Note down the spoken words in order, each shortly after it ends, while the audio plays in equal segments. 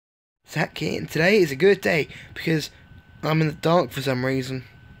Exactly, and today is a good day because I'm in the dark for some reason.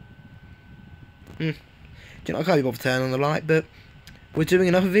 I can't be bothered to turn on the light, but we're doing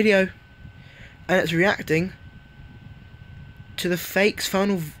another video, and it's reacting to the Fake's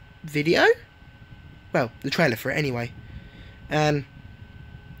final video? Well, the trailer for it anyway. And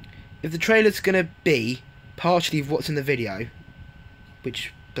if the trailer's gonna be partially of what's in the video,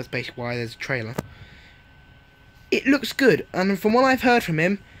 which that's basically why there's a trailer, it looks good, and from what I've heard from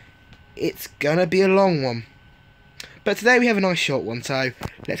him, it's gonna be a long one. But today we have a nice short one, so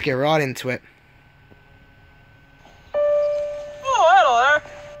let's get right into it. Oh, hello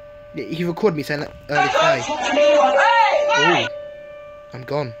there. He recorded me saying that earlier today. Ooh, I'm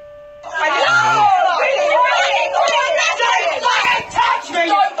gone.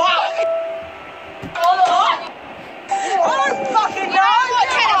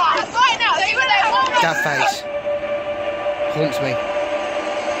 That face haunts me.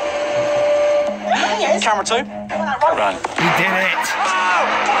 Camera 2. Run. He did it!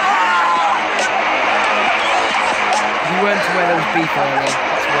 You weren't aware there was beef earlier,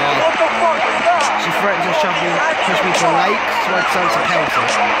 that's why. What the fuck is that? She threatened to push me to a lake, so I decided to pelt her.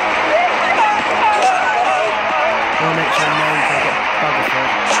 I want to make sure no one can get buggered for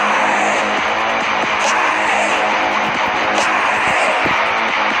it.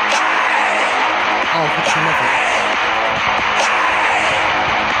 Oh, put some of it.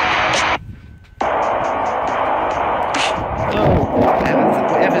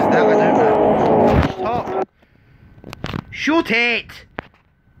 Whatever's that, I don't know. Stop! Shoot it!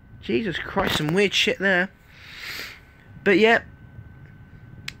 Jesus Christ, some weird shit there. But yeah.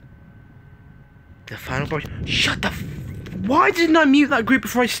 The final boss. Shut the why didn't I mute that group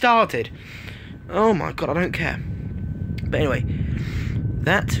before I started? Oh my god, I don't care. But anyway,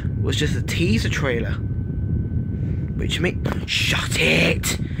 that was just a teaser trailer. Which means... Shut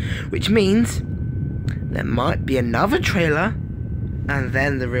it! Which means there might be another trailer and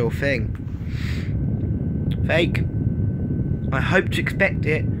then the real thing. Fake. I hope to expect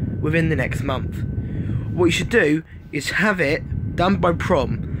it within the next month. What you should do is have it done by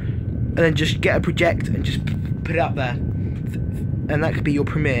prom and then just get a projector and just put it up there. And that could be your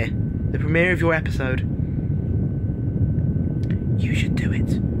premiere. The premiere of your episode. You should do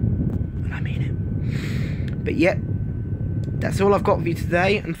it. And I mean it. But yep, that's all I've got for you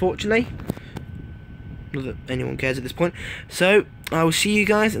today, unfortunately. Not that anyone cares at this point. So, I will see you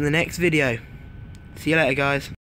guys in the next video. See you later, guys.